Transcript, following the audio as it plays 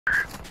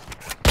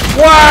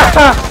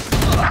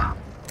Wow!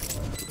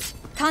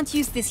 Can't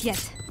use this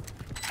yet.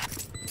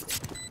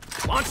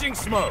 Launching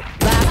smoke.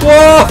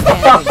 Whoa!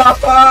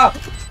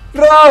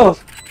 Bro!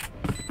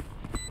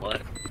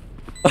 What?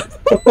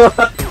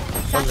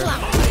 Satchel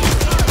out.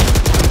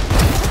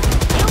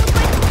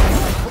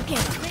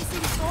 Okay.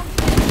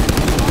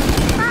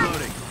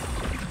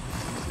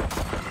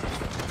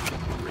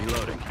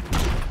 Reloading.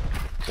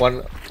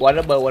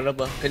 One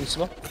number. Can you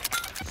smoke?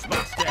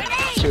 Smoke's down.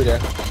 Two there.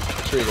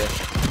 Three there.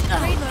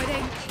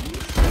 Reloading.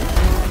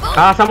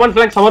 Someone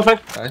flank.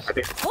 Nice.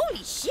 Okay. Holy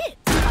shit.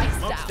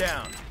 Smoke's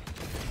down.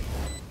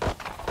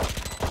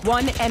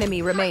 One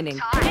enemy remaining.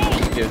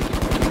 Good.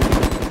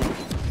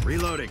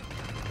 Reloading.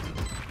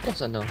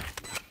 Yes or no?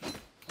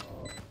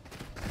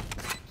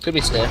 Could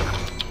be stair.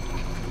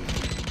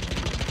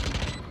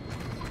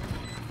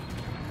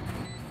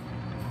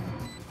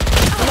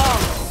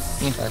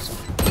 Nice.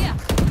 Yeah.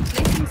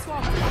 Placing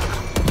swamp.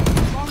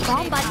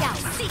 Bomb buddy out.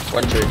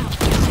 1-3.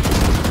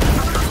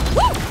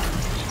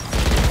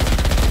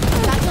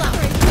 Satchel out.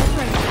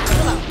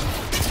 Satchel out.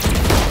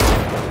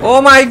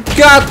 Oh my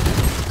god!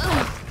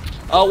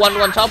 Oh, one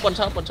top.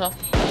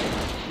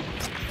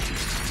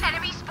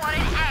 Enemy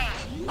spotted A.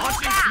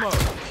 Launching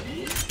smoke.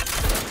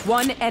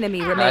 One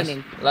enemy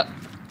remaining. Nice.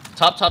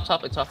 Top.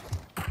 It's top.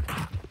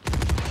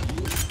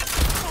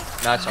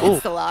 Nice. It's Ooh.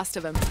 the last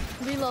of them.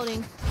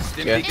 Reloading.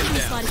 Stim Yeah. beacon Enemy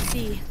down. spotted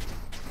C.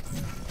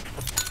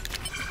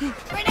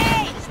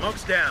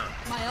 Smoke's down.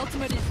 My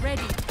ultimate is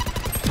ready.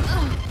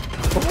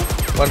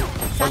 One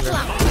Satchel there.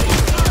 out.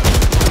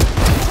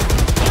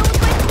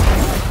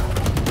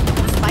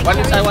 Spike One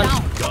carrier inside one.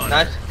 down.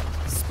 Nice.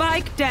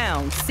 Spike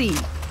down. C.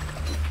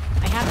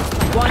 I have the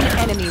spike. One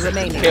enemy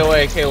remaining.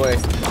 KOA.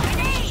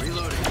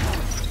 Reloading.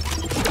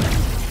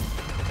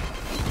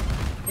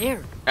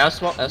 There. L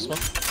smoke.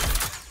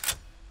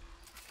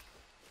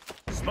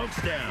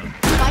 Smoke's down.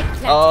 Spike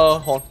planted. Oh,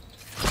 hold.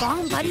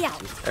 Bomb buddy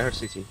out. I heard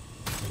CT.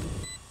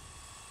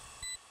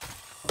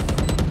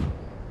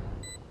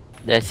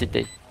 There's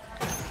city.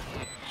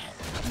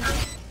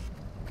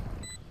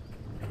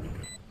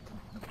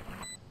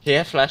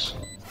 Here, flash.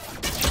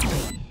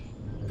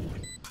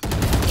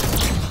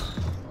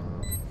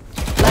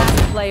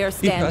 Last player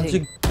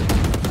standing.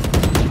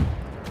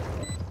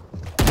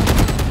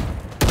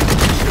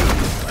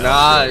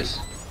 Nice.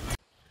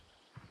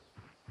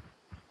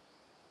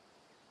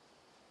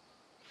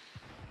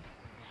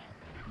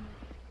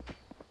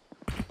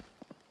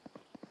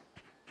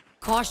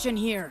 Caution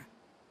here.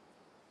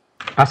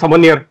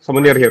 Someone near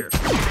here.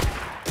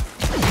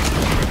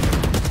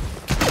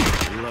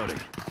 Reloading.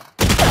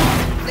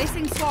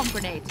 Placing swarm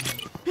grenade.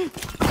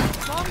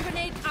 Swarm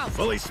grenade out.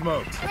 Fully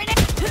smoked. Reloaded.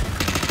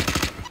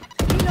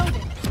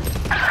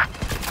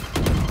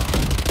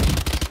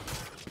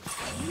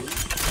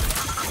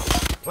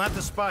 Plant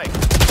the spike.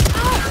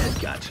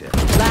 Gotcha.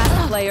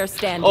 Last player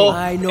standing. Oh,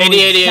 I know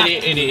 80.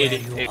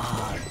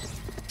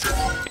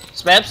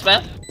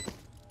 Spam.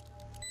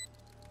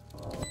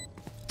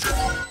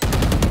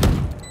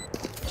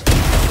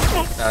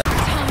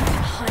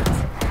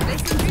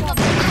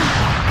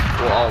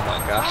 Oh my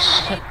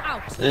gosh.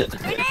 Out.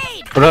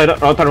 Grenade.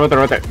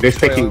 Rotate. They're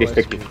sticking.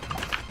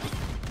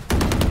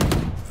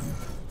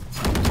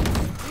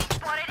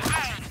 Spotted A.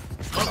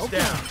 Smoke's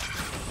down.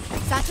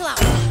 Satchel out.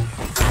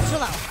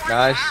 Satchel out.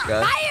 Nice,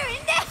 guys. Fire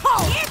in the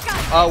hole. Here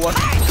comes. Oh,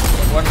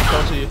 one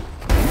close to you.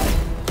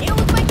 Deal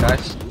with my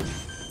Nice.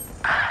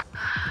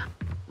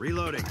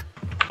 Reloading.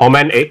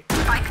 Omen 8.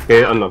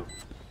 Okay, unknown.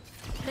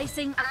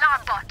 placing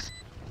Alarm bot.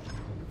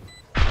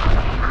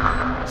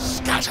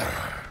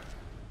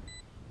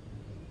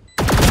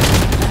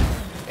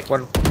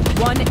 One.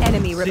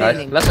 enemy Nice.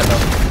 remaining. Less than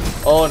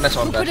enough. Oh, nice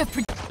one, Who could guys.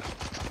 have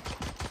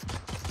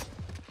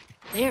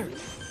there.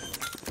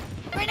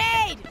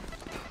 Grenade.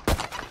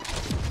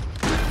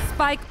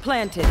 Spike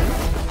planted.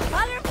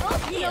 Wonderful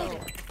kill.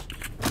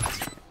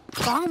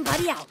 Bomb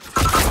buddy out.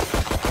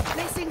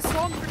 Placing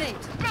swarm grenade.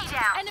 Stay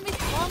down. Enemy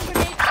swarm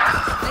grenade.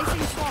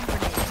 Placing swarm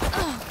grenade.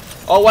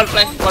 Oh, one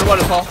flank. One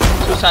waterfall.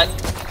 Two side.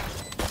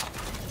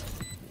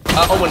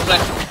 Oh, one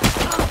flank.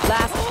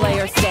 Last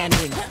player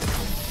standing.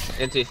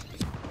 NT.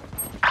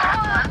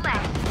 One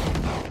left.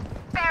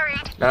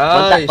 Buried.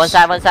 Nice. One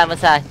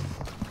side.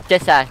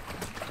 Chết side.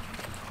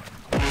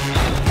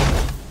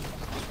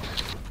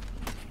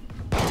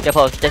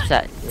 Careful, chết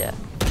side. Yeah.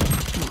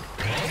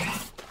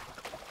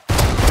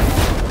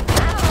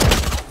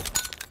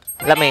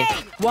 Let me.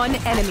 One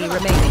enemy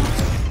remaining.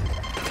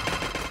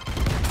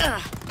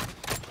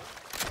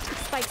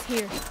 Spikes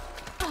here.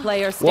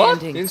 Player What?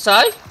 standing.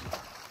 Inside?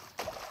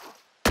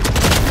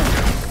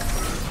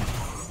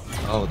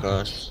 Oh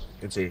gosh.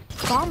 NT.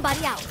 Bomb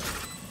buddy out.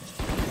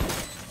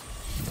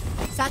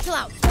 Satchel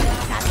out.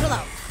 Satchel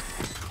out.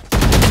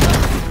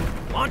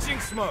 Launching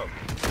smoke.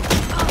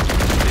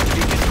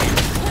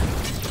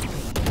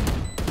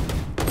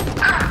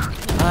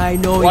 I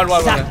know One.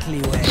 exactly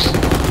where.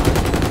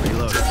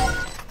 Reloading.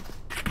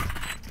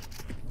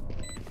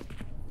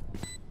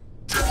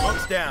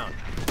 Smoke's down.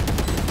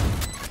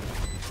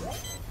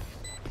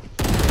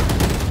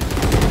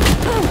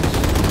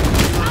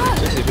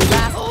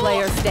 Last player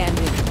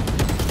standing.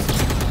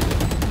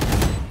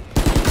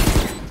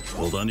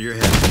 Hold on to your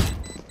head.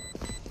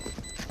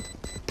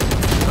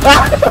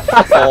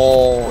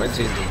 Oh,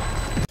 NCT.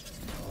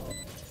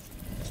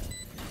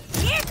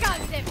 Here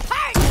comes the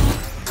party!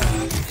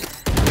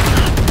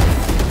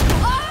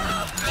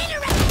 Oh,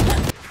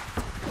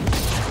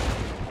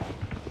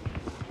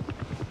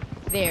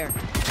 There.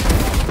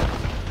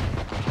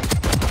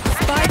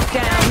 Spike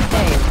down A.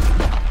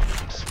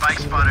 Spike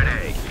spotted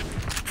A.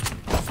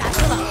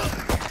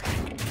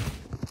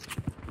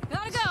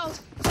 Gotta go.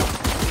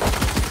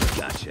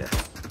 Gotcha.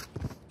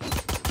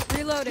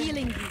 Reloading.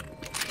 healing you.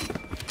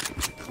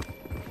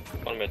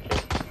 One metro.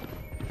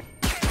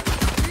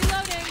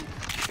 Reloading.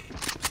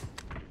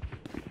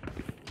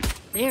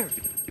 There.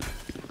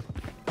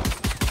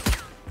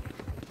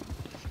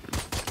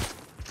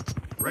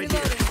 Right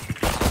here. Reloading.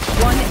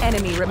 One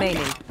enemy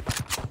remaining.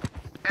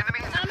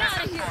 I'm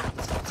out of here.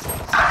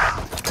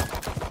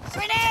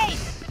 Grenade!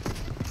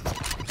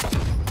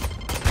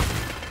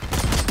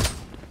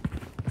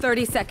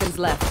 30 seconds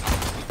left.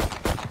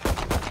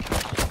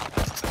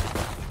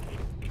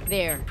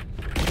 There.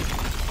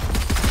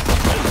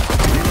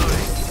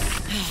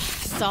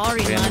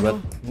 Sorry,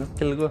 Manu.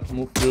 Nge-kill gua,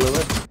 mau kill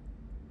banget.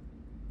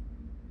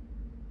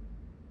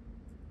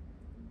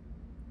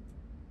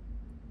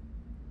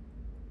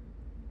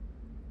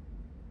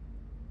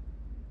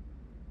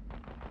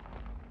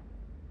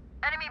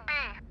 Enemy B.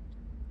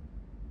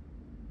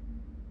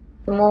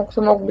 Smoke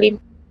blim.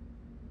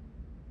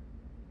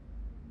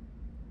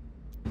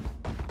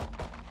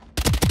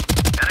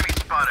 Enemy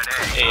spotted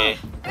A.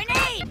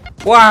 Grenade!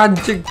 Wah,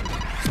 anjing.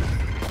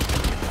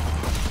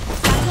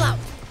 Satchel out.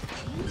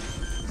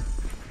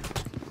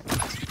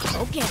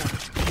 Okay.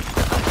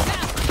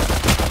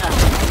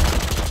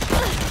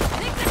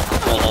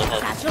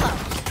 Satchel out.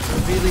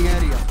 Revealing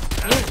area.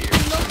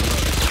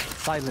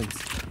 Silence.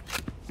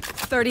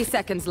 30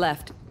 seconds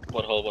left.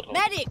 What hole?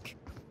 Medic!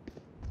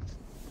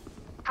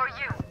 For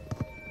you.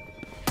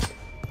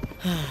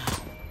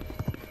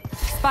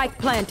 Spike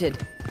planted.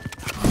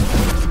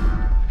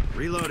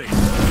 Reloading.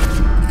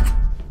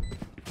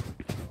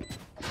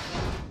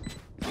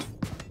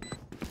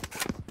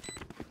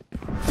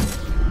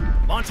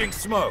 Launching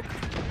smoke.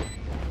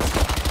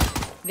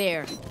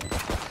 There.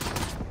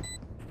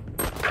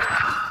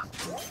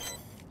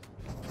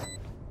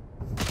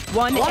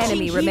 One Watching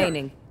enemy here.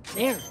 remaining.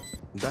 There.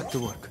 Back to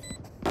work.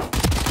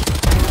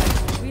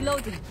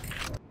 Reloading.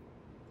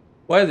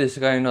 Why this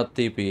guy not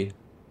TP?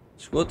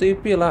 Let's go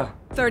TP lah.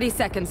 30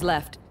 seconds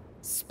left.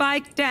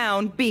 Spike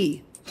down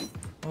B.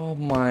 Oh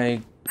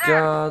my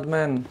god,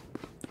 man.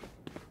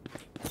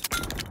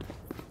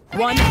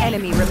 One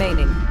enemy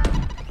remaining.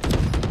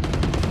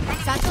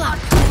 Satchel out.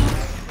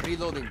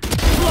 Reloading.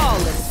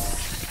 Flawless.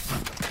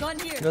 Gun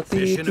here. Got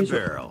Fish in a TP.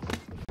 barrel.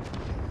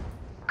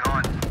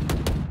 Gone.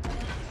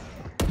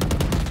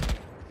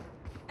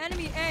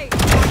 Enemy A.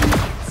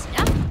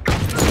 Snap.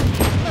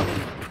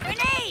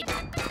 Grenade!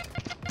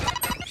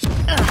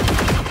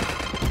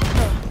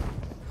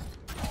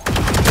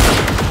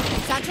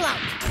 Satchel out.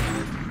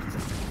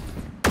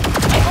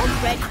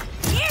 Hold ready.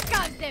 Here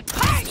comes the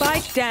party!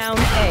 Spike down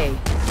A.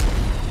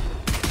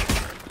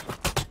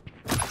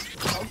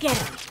 Go get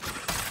him.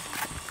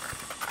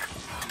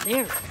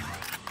 There.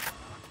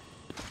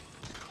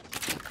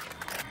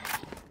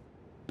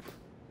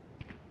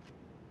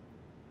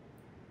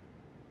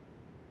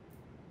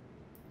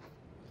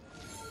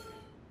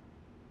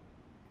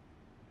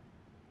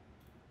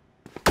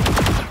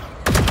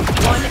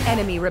 One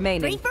enemy Three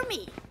remaining. for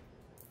me.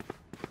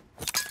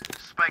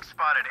 Spike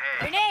spotted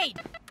A. Grenade!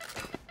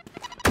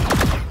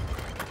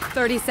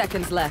 30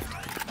 seconds left.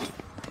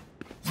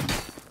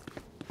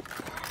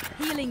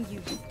 Healing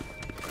you.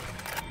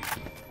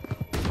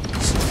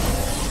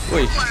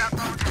 Wait.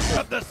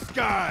 Up the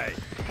sky.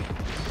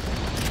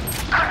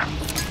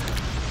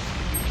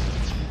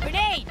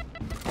 Grenade!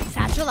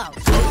 Satchel out.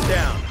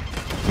 Down.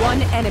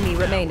 One enemy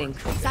remaining.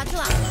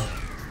 Satchel out.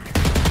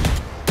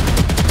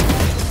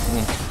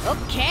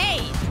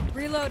 Okay.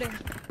 Reloading.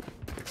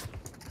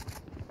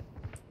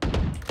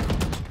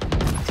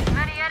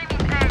 Many enemies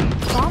A.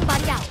 Bomb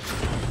buddy out.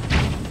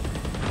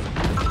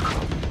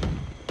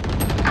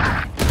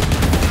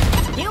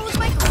 Here's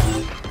my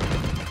goal.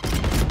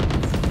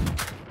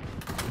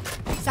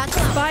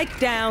 Satchel out. Spike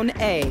down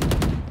A.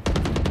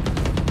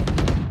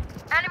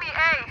 Enemy A.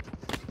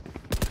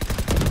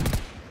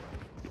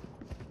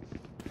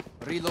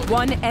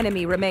 One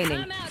enemy remaining.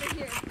 I'm out of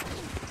here.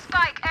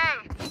 Spike A.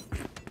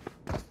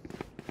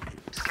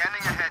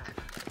 Scanning ahead.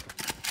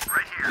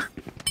 Right here.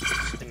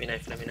 Let me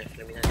knife.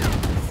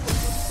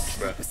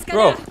 Scan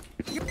Bro. out.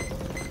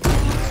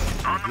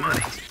 On the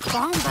money.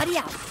 Bomb buddy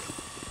out.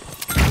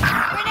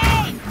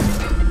 Grenade!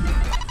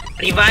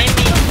 Revive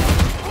me.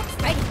 Oops,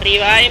 ready.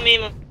 Revive me.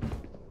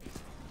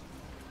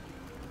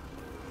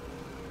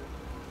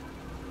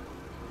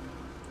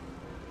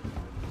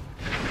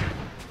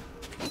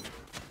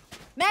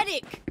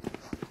 Medic!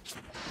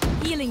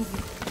 Healing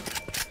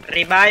you.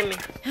 Revive me.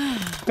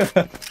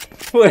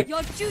 Wait.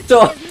 Your duty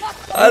Stop. is not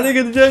Ano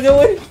yung ganun dyan,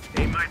 wait?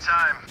 Ain't my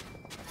time.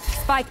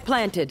 Spike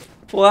planted.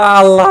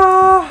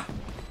 Walah.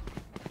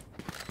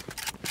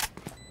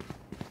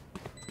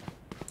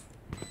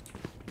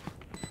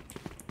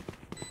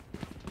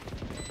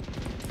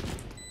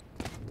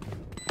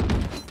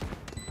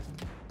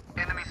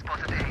 Enemy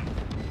spotted A.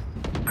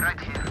 Right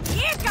here.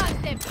 Here comes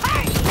the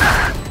party!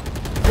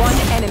 One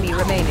enemy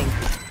remaining.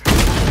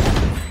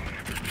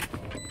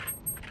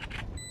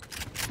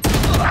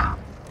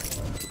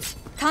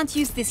 Can't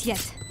use this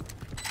yet.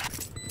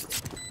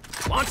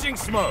 Launching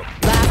smoke.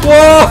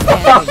 Whoa!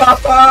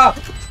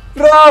 Standing.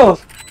 Bro!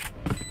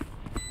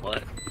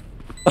 What?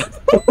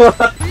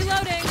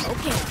 Reloading.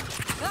 Okay.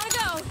 Gotta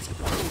go.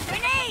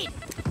 Grenade!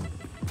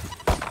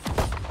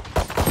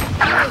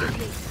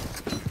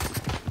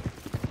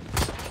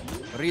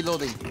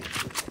 Reloading.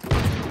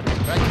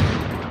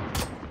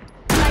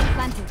 Light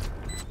planted.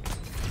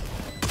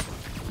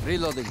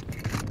 Reloading.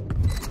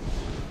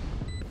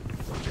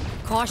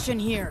 Caution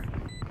here.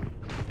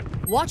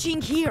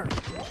 Watching here.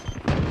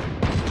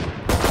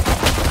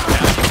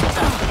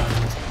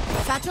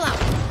 Satchel out.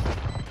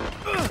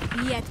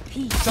 Be at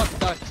peace. Shot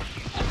that.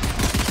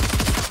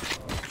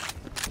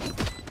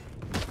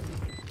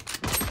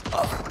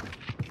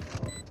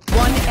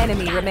 One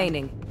enemy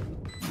remaining.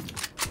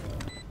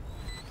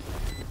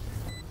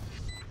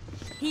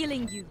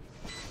 Healing you.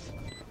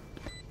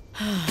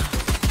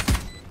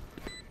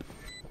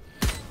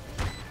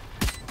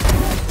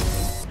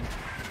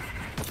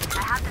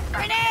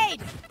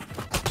 Grenade!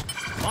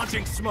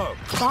 Launching smoke.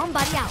 Bomb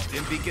buddy out.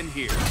 Dim beacon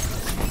here.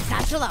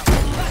 Satchel out.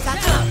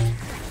 Satchel out.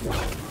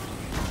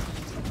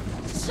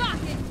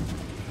 Shocking.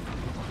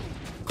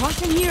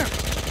 Caution here.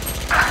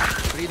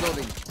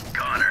 Reloading.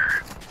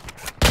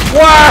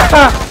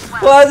 Wow!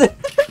 What?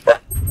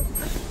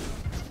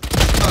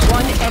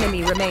 One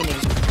enemy remaining.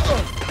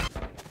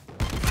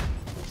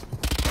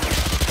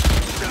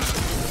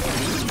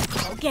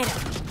 Go get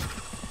him.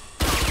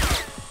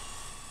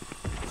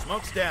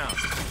 Smoke's down.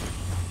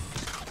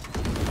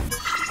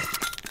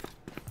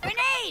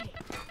 Grenade!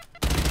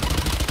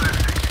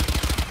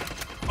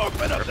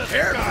 Open up the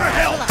air for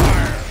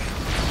hellfire.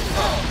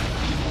 Wall.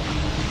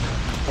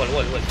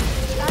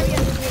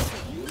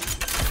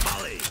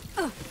 Molly.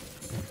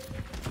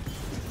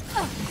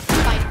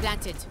 Spike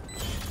planted.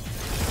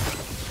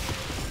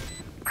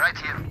 Right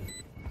here.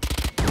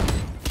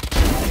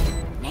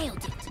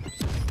 Nailed it.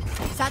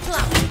 Satchel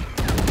out.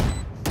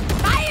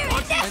 Fire in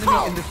this Enemy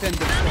hole! in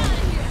defender.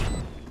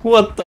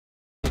 What the?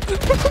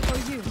 For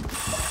you.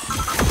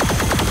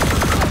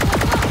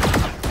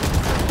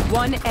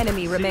 One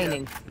enemy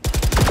remaining.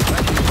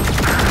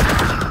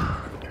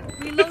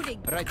 Reloading.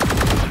 Right.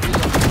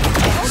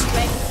 Almost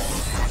ready.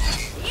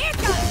 Here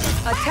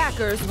comes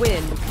Attackers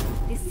win.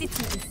 the city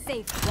is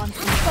safe once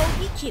we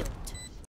bogey kill.